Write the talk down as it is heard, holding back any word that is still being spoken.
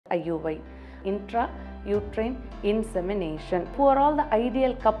IUI, intrauterine insemination. Who are all the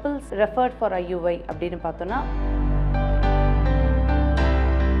ideal couples referred for IUI அப்படின்னு பார்த்தோன்னா,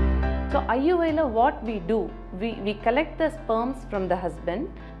 so IUI la what we do, we collect the sperms from the husband,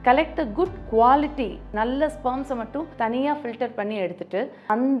 collect a good quality நல்ல sperms மட்டும் தனியா filter பண்ணி எடுத்துட்டு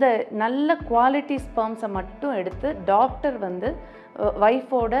அந்த நல்ல quality sperms மட்டும் எடுத்து டாக்டர் வந்து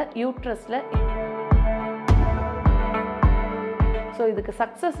வைஃபோட யூட்ரஸ்ல. ஸோ இதுக்கு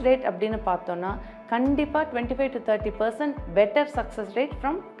சக்ஸஸ் ரேட் அப்படின்னு பார்த்தோன்னா கண்டிப்பாக 25 to 30% better success rate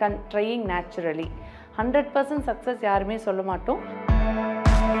from drying naturally. 100% success யாருமே சொல்ல மாட்டோம்.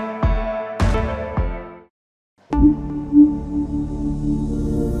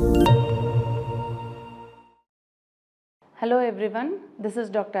 Hello everyone, this is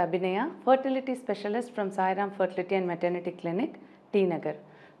Dr.Abinaya, fertility specialist from Sairam Fertility and Maternity Clinic, T Nagar.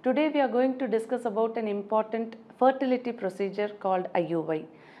 Today we are going to discuss about an important fertility procedure called IUI.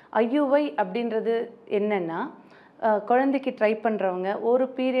 IUI அப்படின்றது என்னன்னா, குழந்தைக்கு try பண்ணுறவங்க ஒரு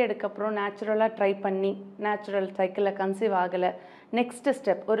பீரியடுக்கு அப்புறம் நேச்சுரலாக ட்ரை பண்ணி natural சைக்கிளில் conceive ஆகலை, நெக்ஸ்ட்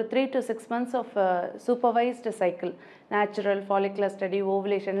ஸ்டெப் ஒரு 3 to 6 months of supervised cycle, natural follicular study,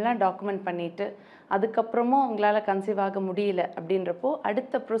 ஓவுலேஷன்லாம் document பண்ணிவிட்டு அதுக்கப்புறமும் அவங்களால கன்சீவ் ஆக முடியல அப்படின்றப்போ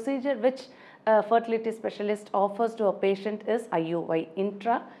அடுத்த procedure which fertility specialist offers to a patient is IUI,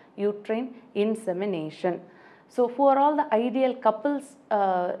 intrauterine insemination. So who are all the ideal couples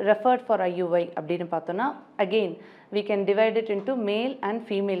referred for IUI அப்படின்னு பார்த்தோன்னா, again we can divide it into male and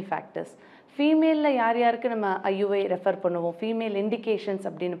female factors. ஃபீமேலில் யார் யாருக்கு நம்ம IUI refer பண்ணுவோம்? Female indications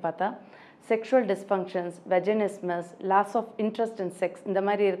அப்படின்னு பார்த்தா sexual dysfunctions, vaginismus, loss of interest in sex, இந்த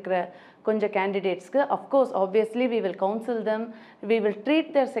மாதிரி இருக்கிற கொஞ்சம் கேண்டிடேட்ஸ்க்கு of course obviously we will counsel them, we will treat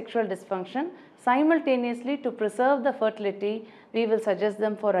their sexual dysfunction, simultaneously to preserve the fertility we will suggest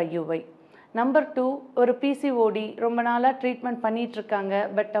them for IUI. Number 2, ஒரு PCOD ரொம்ப நாளாக treatment பண்ணிகிட்ருக்காங்க,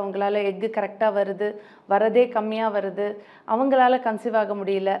 but அவங்களால egg கரெக்டாக வருது, வரதே கம்மியாக வருது, அவங்களால கன்சீவ் ஆக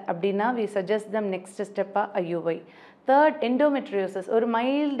முடியல அப்படின்னா we suggest them next ஸ்டெப்பாக IUI. தேர்ட், எண்டோமெட்ரியோசிஸ், ஒரு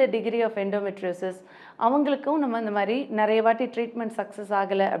மைல்டு டிகிரி ஆஃப் எண்டோமெட்ரியோசிஸ், அவங்களுக்கும் நம்ம இந்த மாதிரி நிறைய வாட்டி ட்ரீட்மெண்ட் சக்ஸஸ்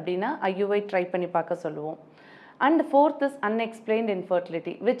ஆகலை அப்படின்னா IUI ட்ரை பண்ணி பார்க்க சொல்லுவோம். And fourth is unexplained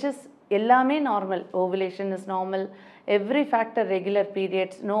infertility, which is எல்லாமே normal, ovulation is normal, every factor regular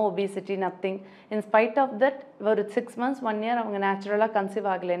periods, no obesity, nothing. In spite of that, ஒரு 6 months 1 year அவங்க நேச்சுரலாக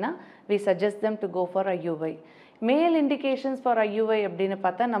கன்சீவ் ஆகலைன்னா we suggest them to go for IUI. Male indications for IUI அப்படின்னு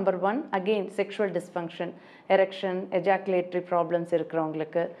பார்த்தா number 1, again sexual dysfunction, erection, ejaculatory problems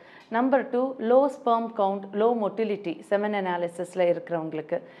இருக்கிறவங்களுக்கு. Number 2, low sperm count, low motility, semen analysisல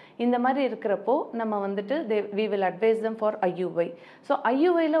இருக்கிறவங்களுக்கு. இந்த மாதிரி இருக்கிறப்போ நம்ம வந்துட்டு we will advise them for IUI. So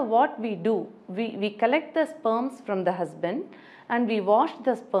IUIல what we do, we collect the sperms from the husband and we wash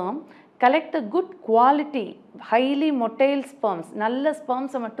the sperm, collect a good quality highly motile sperms, நல்ல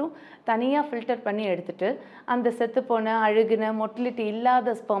ஸ்பெர்ம்ஸை மட்டும் தனியாக filter பண்ணி எடுத்துட்டு அந்த செத்து போன அழுகின மொட்டிலிட்டி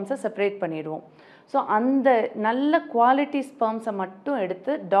இல்லாத ஸ்பெர்ம்ஸை separate பண்ணிடுவோம். ஸோ அந்த நல்ல குவாலிட்டி ஸ்பெர்ம்ஸை மட்டும்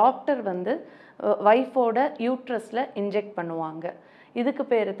எடுத்து டாக்டர் வந்து வைஃபோட யூட்ரஸில் இன்ஜெக்ட் பண்ணுவாங்க. இதுக்கு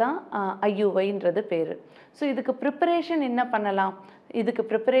பேர் தான் IUIன்றது பேர். ஸோ இதுக்கு ப்ரிப்பரேஷன் என்ன பண்ணலாம்? இதுக்கு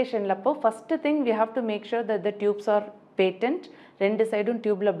ப்ரிப்பரேஷனில் அப்போ first thing we have to make sure that the tubes are patent, ரெண்டு சைடும்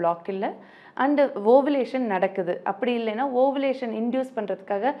டியூப்பில் பிளாக் இல்லை, அண்டு ஓவுலேஷன் நடக்குது. அப்படி இல்லைன்னா ஓவுலேஷன் இன்டியூஸ்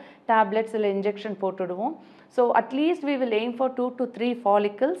பண்ணுறதுக்காக டேப்லெட்ஸ் இல்லை injection போட்டுடுவோம். So at least we will aim for 2 to 3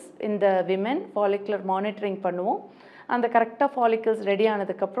 follicles in the women, follicular monitoring பண்ணுவோம். அந்த கரெக்டாக ஃபாலிக்கிள்ஸ் ரெடி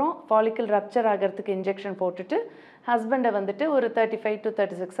ஆனதுக்கப்புறம் ஃபாலிக்கிள் ரப்சர் ஆகிறதுக்கு இன்ஜெக்ஷன் போட்டுட்டு ஹஸ்பண்டை வந்துட்டு ஒரு 35 to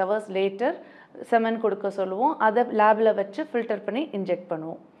 36 hours லேட்டர் செமன் கொடுக்க சொல்லுவோம். அதை லேபில் வச்சு ஃபில்டர் பண்ணி இன்ஜெக்ட்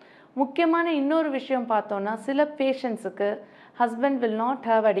பண்ணுவோம். முக்கியமான இன்னொரு விஷயம் பார்த்தோன்னா, சில பேஷண்ட்ஸுக்கு husband will not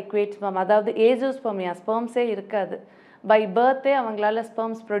have adequate sperm, அதாவது ஏசோஸ்பெர்மியா, ஸ்பெர்ம்ஸே இருக்காது, பை பர்த்தே அவங்களால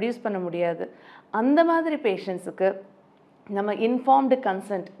ஸ்பெர்ம்ஸ் ப்ரொடியூஸ் பண்ண முடியாது. அந்த மாதிரி பேஷண்ட்ஸுக்கு நம்ம இன்ஃபார்ம்டு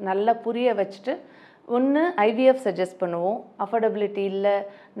கன்சென்ட் நல்லா புரிய வச்சுட்டு ஒன்று IVF சஜஸ்ட் பண்ணுவோம். அஃபோர்டபிலிட்டி இல்லை,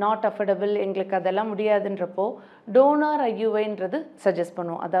 நாட் அஃபோர்டபிள், எங்களுக்கு அதெல்லாம் முடியாதுன்றப்போ டோனார் IUIன்றது சஜஸ்ட்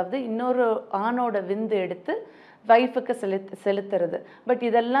பண்ணுவோம். அதாவது இன்னொரு ஆணோட விந்து எடுத்து வைஃபுக்கு செலுத்துறது. பட்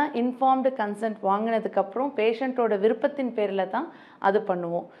இதெல்லாம் இன்ஃபார்ம்டு கன்சென்ட் வாங்கினதுக்கப்புறம் பேஷண்ட்டோட விருப்பத்தின் பேரில் தான் அது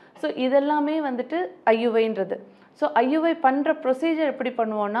பண்ணுவோம். ஸோ இதெல்லாமே வந்துட்டு IUIன்றது. ஸோ IUI பண்ணுற ப்ரொசீஜர் எப்படி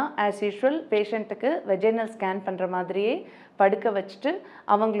பண்ணுவோன்னா, ஆஸ் யூஷுவல் பேஷண்ட்டுக்கு வெஜைனல் ஸ்கேன் பண்ணுற மாதிரியே படுக்க வச்சுட்டு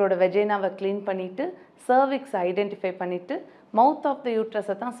அவங்களோட வெஜைனாவை க்ளீன் பண்ணிவிட்டு சர்விக்ஸை ஐடென்டிஃபை பண்ணிவிட்டு மவுத் ஆஃப் த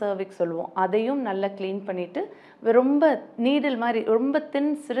யூட்ரஸை தான் சர்விக்ஸ் சொல்லுவோம், அதையும் நல்லா க்ளீன் பண்ணிவிட்டு ரொம்ப நீடில் மாதிரி ரொம்ப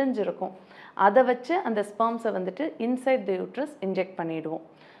தின் சிரிஞ்சு இருக்கும், அதை வச்சு அந்த ஸ்பெர்ம்ஸை வந்துட்டு இன்சைட் த யூட்ரஸ் இன்ஜெக்ட் பண்ணிவிடுவோம்.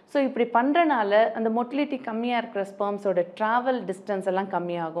 ஸோ இப்படி பண்ணுறனால அந்த மொட்டிலிட்டி கம்மியாக இருக்கிற ஸ்பெர்ம்ஸோட ட்ராவல் டிஸ்டன்ஸ் எல்லாம்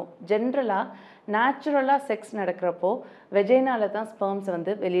கம்மியாகும். ஜென்ரலாக நேச்சுரலாக செக்ஸ் நடக்கிறப்போ வெஜைனால தான் ஸ்பெர்ம்ஸ்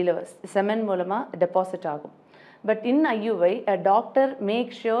வந்து வெளியில் செமன் மூலமாக டெபாசிட் ஆகும். But in IUI, a doctor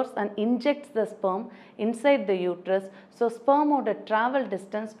makes sure and injects the sperm inside the uterus. So sperm ஓட travel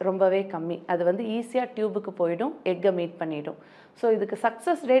distance ரொம்பவே கம்மி. அது வந்து ஈஸியாக டியூபுக்கு போயிடும், எக்கை மீட் பண்ணிடும். ஸோ இதுக்கு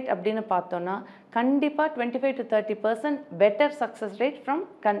சக்ஸஸ் ரேட் அப்படின்னு பார்த்தோன்னா கண்டிப்பாக 25 to 30% better success rate from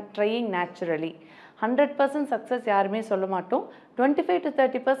drying naturally. 100% success யாருமே சொல்ல மாட்டோம். 25 to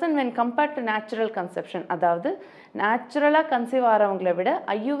 30% when compared to natural conception. அதாவது நேச்சுரலாக கன்சீவ் ஆகிறவங்களை விட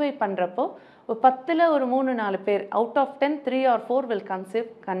IUI பண்ணுறப்போ 10ல் ஒரு 3-4 பேர் out of 10 3 or 4 will conceive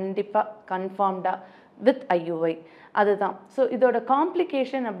கண்டிப்பாக கன்ஃபார்ம்டாக வித் IUI. அதுதான். ஸோ இதோட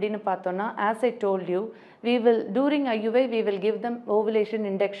காம்ப்ளிகேஷன் அப்படின்னு பார்த்தோன்னா as I told you, during IUI we will give them ovulation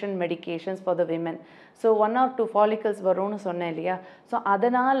induction medications for the women. So 1 or 2 follicles வரும்னு சொன்னேன் இல்லையா. ஸோ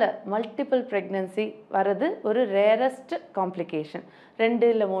அதனால் மல்டிபிள் ப்ரெக்னன்சி வர்றது ஒரு ரேரஸ்ட் காம்ப்ளிகேஷன்.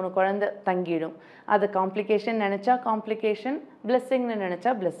 2 இல்லை 3 குழந்தை தங்கிடும். அது காம்ப்ளிகேஷன் நினச்சா காம்ப்ளிகேஷன், பிளெஸ்ஸிங்னு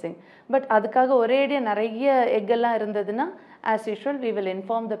நினச்சா பிளெஸ்ஸிங். பட் அதுக்காக ஒரேடியாக நிறைய எக்கெல்லாம் இருந்ததுன்னா as usual we will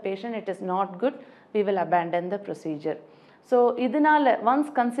inform the patient it is not good, we will abandon the procedure. So இதனால் ஒன்ஸ்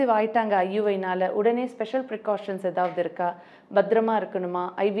கன்சீவ் ஆகிட்டாங்க ஐயுஐனால் உடனே ஸ்பெஷல் ப்ரிகாஷன்ஸ் ஏதாவது இருக்கா, பத்திரமா இருக்கணுமா,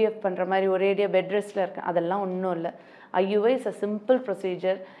 IVF பண்ணுற மாதிரி ஒரேடியாக பெட் ரெஸ்ட்டில் இருக்கு, அதெல்லாம் ஒன்றும் இல்லை. IUI is a simple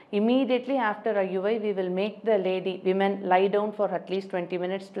procedure. Immediately after IUI, we will make the women lie down for at least 20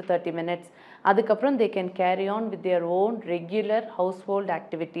 minutes to 30 minutes. அதுக்கப்புறம் they can carry on with their own regular household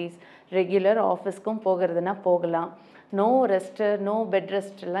activities. Regular ஆஃபீஸ்க்கும் போகிறதுனா போகலாம். No rest, no bed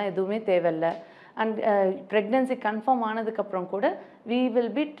ரெஸ்ட்லாம் எதுவுமே தேவையில்லை. And pregnancy confirm ஆனதுக்கப்புறம் கூட we will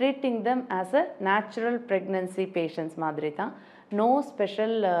be treating them as a natural pregnancy patients மாதிரி தான். No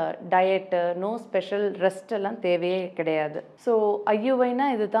special diet, no special rest எல்லாம் தேவையே கிடையாது. ஸோ IUIனா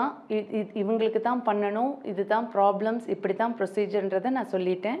இது தான், இவங்களுக்கு தான் பண்ணணும், இது தான் ப்ராப்ளம்ஸ், இப்படி தான் ப்ரொசீஜர்ன்றதை நான்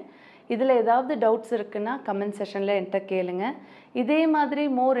சொல்லிட்டேன். இதில் ஏதாவது டவுட்ஸ் இருக்குன்னா கமெண்ட் செஷனில் என்கிட்ட கேளுங்க. இதே மாதிரி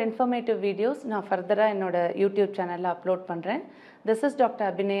மோர் இன்ஃபர்மேட்டிவ் வீடியோஸ் நான் ஃபர்தராக என்னோட யூடியூப் சேனலில் அப்லோட் பண்ணுறேன். This is Dr.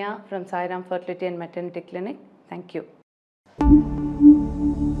 Abinaya from Sai Ram Fertility and Maternity Clinic. Thank you.